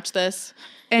 Dylan watched this,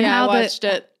 and I watched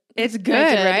it. It's good,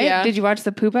 right? Yeah. Did you watch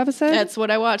the poop episode? That's what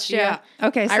I watched. Yeah.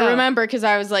 Okay. So. I remember because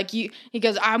I was like, he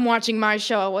goes, I'm watching my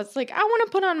show. I was like, I want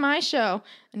to put on my show.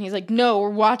 And he's like, no, we're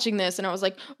watching this. And I was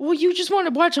like, well, you just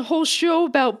want to watch a whole show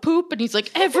about poop? And he's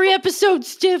like, every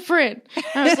episode's different.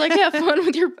 And I was like, have fun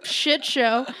with your shit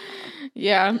show.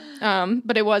 Yeah.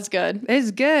 But it was good.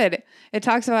 It's good. It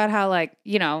talks about how like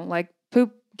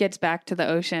poop gets back to the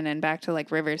ocean and back to like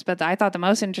rivers. But I thought the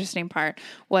most interesting part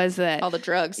was that all the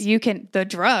drugs.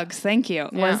 Thank you.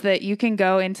 Yeah. Was that you can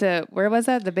go into, where was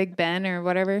that? The Big Ben or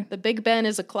whatever? The Big Ben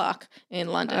is a clock in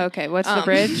London. Okay. What's the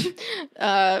bridge?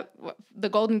 The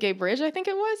Golden Gate Bridge, I think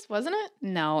it was, wasn't it?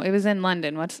 No, it was in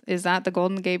London. Is that the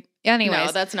Golden Gate? Anyways.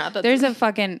 No, that's not.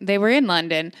 They were in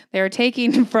London. They were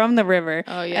taking from the river.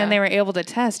 Oh, yeah. And they were able to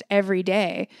test every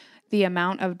day the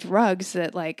amount of drugs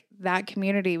that like that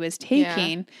community was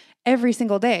taking every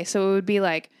single day. So it would be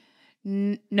like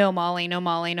no Molly, no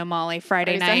Molly, no Molly.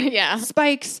 Friday night, yeah.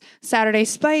 spikes. Saturday,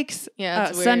 spikes. Yeah,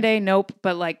 it's weird. Sunday, nope.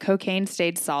 But like cocaine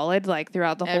stayed solid like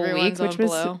throughout the whole Everyone's week, which on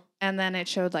was, blow. and then it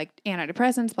showed like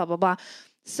antidepressants, blah, blah, blah.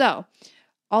 So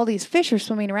all these fish are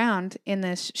swimming around in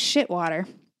this shit water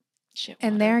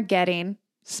and they're getting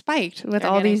spiked with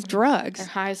all these drugs. They're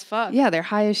high as fuck. Yeah, they're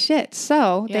high as shit.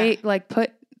 So Yeah.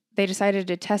 they decided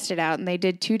to test it out and they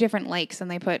did 2 different lakes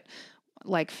and they put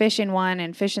like fish in one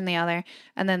and fish in the other.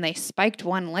 And then they spiked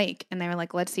one lake and they were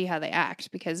like, let's see how they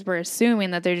act because we're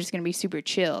assuming that they're just going to be super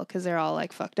chill because they're all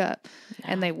like fucked up.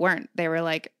 No. And they weren't. They were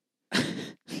like,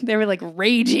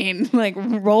 raging, like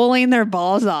rolling their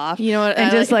balls off. You know what?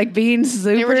 And just like being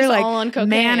super just like all on cocaine.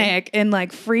 manic and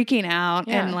like freaking out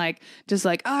and like just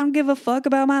like, I don't give a fuck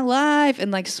about my life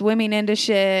and like swimming into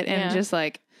shit and just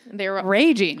like they were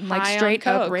raging, like straight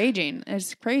up coke. raging.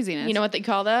 It's craziness. You know what they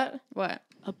call that? What?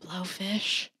 A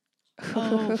blowfish.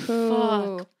 Oh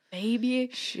fuck, baby.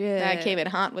 Shit. That came in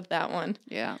hot with that one.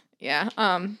 Yeah. Yeah.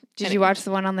 Did you watch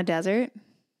the one on the desert?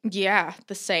 Yeah,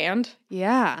 the sand.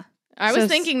 Yeah. I was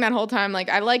thinking that whole time, like,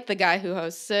 I like the guy who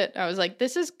hosts it. I was like,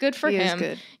 this is good for him.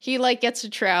 Good. He like gets to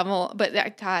travel, but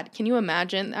God, can you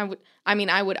imagine?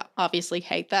 I would obviously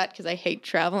hate that because I hate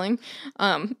traveling.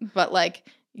 But like,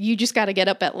 you just got to get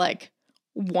up at like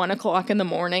 1:00 in the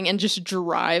morning and just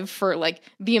drive for like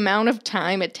the amount of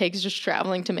time it takes just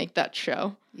traveling to make that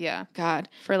show. Yeah. God,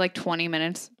 for like 20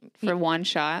 minutes for one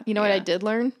shot. You know what I did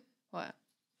learn? What?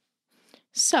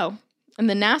 So, in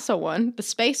the NASA one, the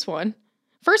space one,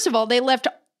 first of all, they left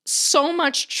so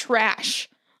much trash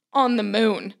on the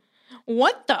moon.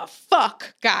 What the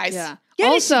fuck, guys? Yeah. Get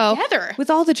also, it together. With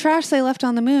all the trash they left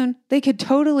on the moon, they could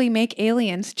totally make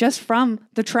aliens just from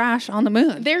the trash on the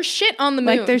moon. There's shit on the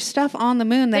moon. Like, there's stuff on the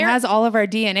moon that has all of our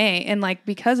DNA. And, like,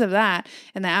 because of that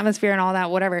and the atmosphere and all that,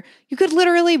 whatever, you could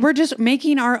literally, we're just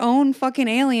making our own fucking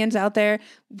aliens out there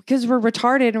because we're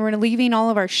retarded and we're leaving all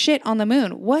of our shit on the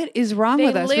moon. What is wrong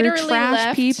with us? We're trash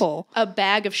left people. A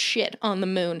bag of shit on the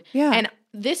moon. Yeah. And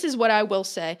this is what I will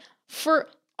say. For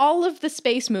all of the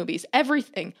space movies,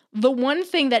 everything, the one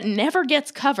thing that never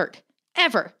gets covered,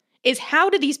 ever, is how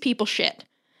do these people shit?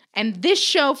 And this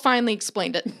show finally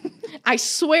explained it. I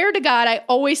swear to God, I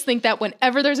always think that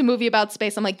whenever there's a movie about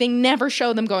space, I'm like, they never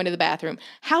show them going to the bathroom.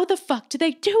 How the fuck do they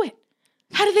do it?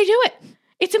 How do they do it?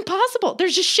 It's impossible.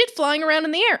 There's just shit flying around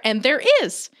in the air, and there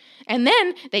is. And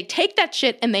then they take that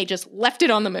shit and they just left it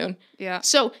on the moon. Yeah.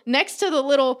 So next to the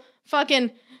little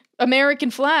fucking American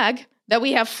flag that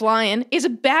we have flying is a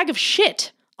bag of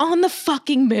shit on the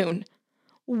fucking moon.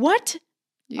 What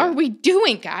are we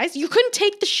doing, guys? You couldn't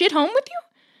take the shit home with you?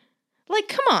 Like,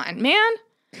 come on, man.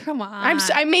 Come on.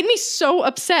 I made me so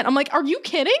upset. I'm like, are you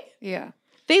kidding? Yeah.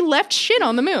 They left shit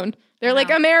on the moon. They're like,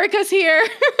 America's here.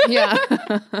 Yeah.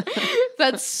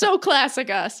 That's so classic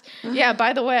us. Yeah,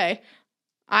 by the way,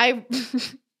 I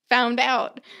found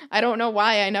out. I don't know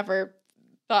why I never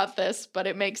thought this, but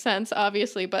it makes sense,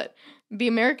 obviously. But the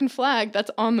American flag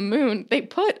that's on the moon, they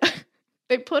put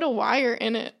a wire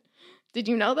in it. Did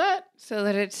you know that? So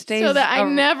that it stays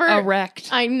erect.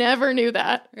 I never knew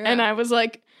that. Yeah. And I was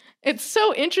like, it's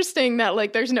so interesting that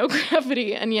like there's no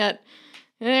gravity and yet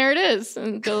there it is.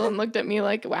 And Dylan looked at me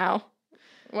like, wow.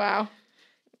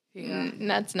 Yeah.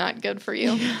 That's not good for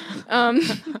you.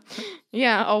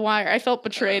 Yeah, a wire. I felt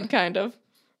betrayed kind of.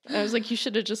 I was like, you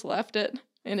should have just left it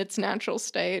in its natural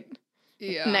state.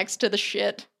 Yeah. Next to the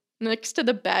shit. Next to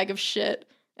the bag of shit.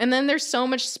 And then there's so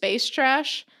much space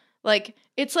trash. Like,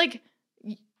 it's like,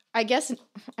 I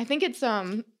think it's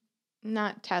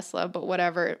not Tesla, but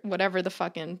whatever the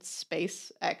fucking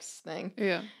SpaceX thing.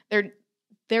 Yeah.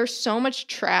 There's so much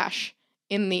trash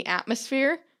in the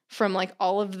atmosphere from like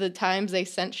all of the times they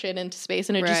sent shit into space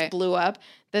and it just blew up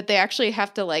that they actually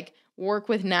have to like work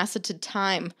with NASA to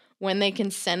time when they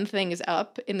can send things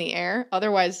up in the air.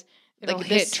 Otherwise, it'll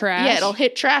hit trash. Yeah, it'll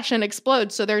hit trash and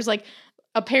explode. So there's like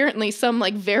apparently some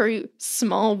like very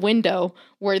small window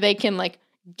where they can like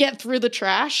get through the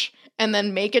trash and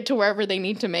then make it to wherever they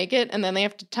need to make it, and then they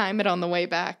have to time it on the way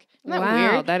back. Isn't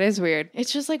that weird? That is weird.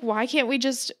 It's just like, why can't we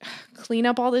just clean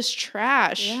up all this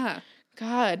trash? Yeah.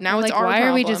 God, now it's our why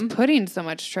problem. are we just putting so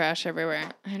much trash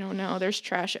everywhere? I don't know. There's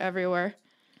trash everywhere.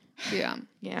 Yeah.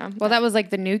 Yeah. Well, that was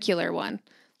like the nuclear one.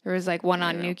 There was like one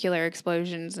on nuclear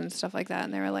explosions and stuff like that.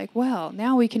 And they were like, well,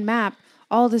 now we can map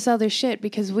all this other shit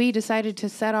because we decided to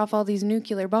set off all these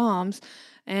nuclear bombs.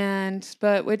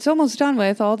 But it's almost done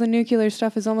with. All the nuclear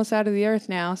stuff is almost out of the earth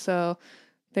now. So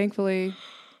thankfully,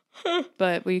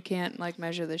 but we can't like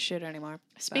measure this shit anymore.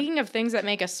 Speaking of things that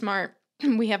make us smart,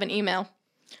 we have an email.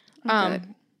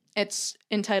 It's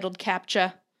entitled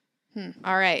CAPTCHA.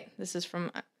 All right. This is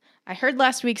from I heard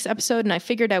last week's episode and I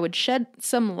figured I would shed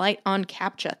some light on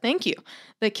CAPTCHA. Thank you.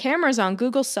 The cameras on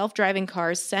Google's self-driving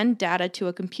cars send data to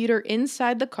a computer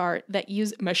inside the car that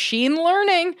uses machine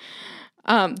learning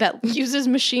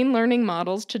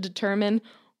models to determine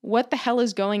what the hell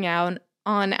is going on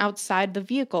outside the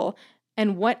vehicle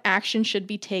and what action should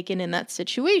be taken in that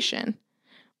situation.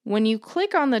 When you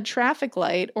click on the traffic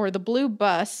light or the blue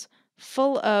bus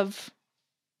full of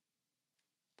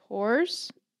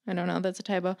pores, I don't know, that's a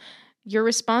typo, your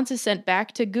response is sent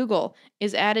back to Google,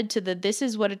 is added to the "this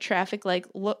is what a traffic light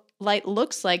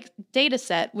looks like" data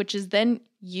set, which is then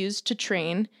used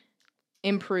to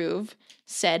improve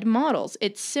said models.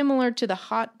 It's similar to the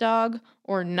hot dog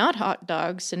or not hot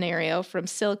dog scenario from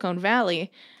Silicon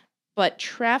Valley, but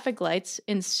traffic lights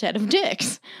instead of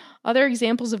dicks. Other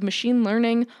examples of machine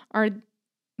learning are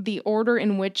the order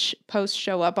in which posts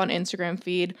show up on Instagram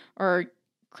feed, or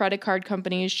credit card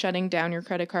companies shutting down your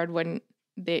credit card when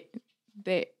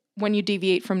you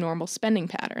deviate from normal spending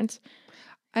patterns.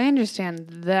 I understand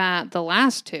that, the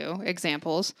last two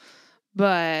examples,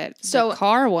 but the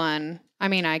car one, I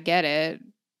mean, I get it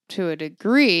to a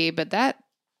degree, but that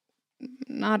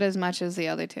not as much as the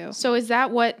other two. So is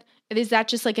that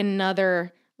just like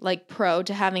another like pro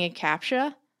to having a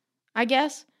CAPTCHA, I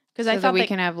guess? Because I thought we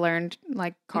can have learned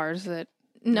like cars that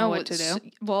know what to do.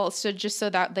 Well, so just so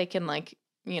that they can like,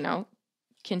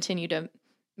 continue to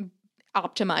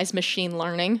optimize machine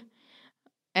learning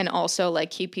and also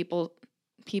like keep people's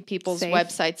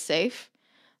websites safe.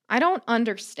 I don't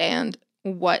understand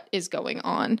what is going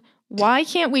on. Why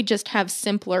can't we just have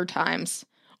simpler times?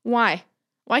 Why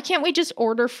can't we just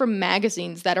order from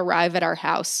magazines that arrive at our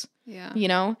house?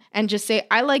 Yeah. And just say,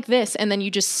 I like this. And then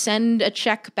you just send a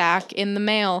check back in the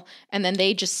mail and then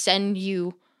they just send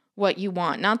you what you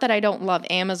want. Not that I don't love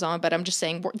Amazon, but I'm just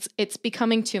saying it's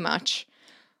becoming too much.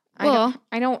 Well,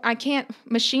 I can't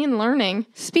machine learning.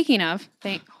 Speaking of,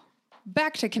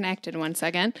 back to Connected 1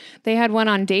 second. They had one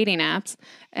on dating apps,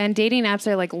 and dating apps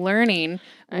are like learning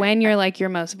when you're like your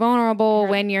most vulnerable,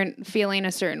 when you're feeling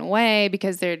a certain way,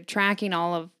 because they're tracking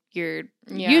all of your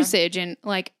usage and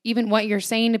like even what you're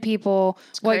saying to people,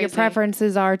 what your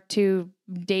preferences are to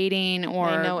dating or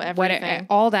they know everything.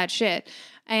 All that shit.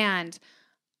 And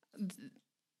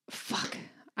fuck,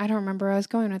 I don't remember where I was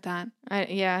going with that.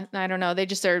 I don't know.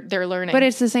 They're learning. But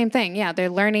it's the same thing. Yeah, they're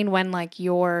learning when like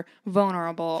you're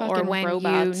vulnerable Fucking or when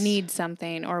robots. you need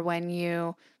something or when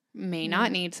you may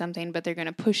not need something, but they're going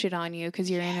to push it on you because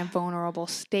you're in a vulnerable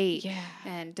state. Yeah.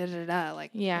 And da-da-da.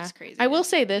 Like, it's crazy. I will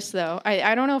say this, though.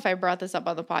 I don't know if I brought this up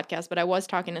on the podcast, but I was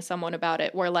talking to someone about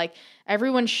it where, like,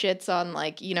 everyone shits on,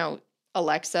 like,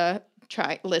 Alexa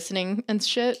listening and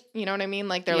shit. You know what I mean?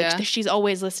 Like, they're like, she's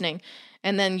always listening.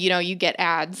 And then, you get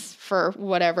ads for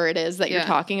whatever it is that you're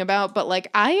talking about. But, like,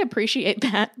 I appreciate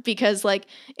that because, like,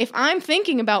 if I'm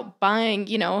thinking about buying,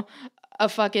 a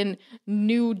fucking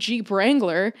new Jeep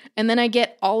Wrangler, and then I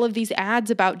get all of these ads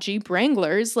about Jeep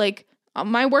Wranglers, like,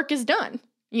 my work is done,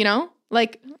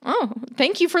 Like, oh,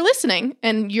 thank you for listening,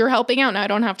 and you're helping out, and I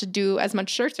don't have to do as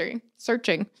much searching.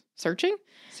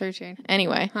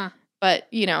 Anyway. Huh. But,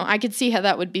 I could see how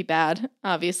that would be bad,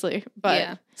 obviously.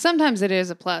 But sometimes it is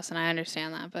a plus, and I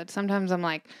understand that. But sometimes I'm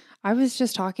like, I was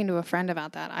just talking to a friend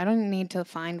about that. I don't need to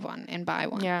find one and buy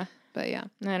one. Yeah. But yeah.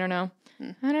 I don't know.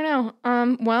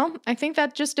 Well, I think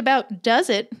that just about does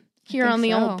it here on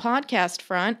the old podcast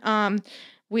front.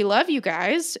 We love you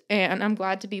guys, and I'm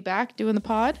glad to be back doing the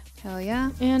pod. Hell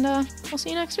yeah. And we'll see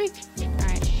you next week. All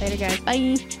right. Later, guys.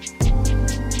 Bye.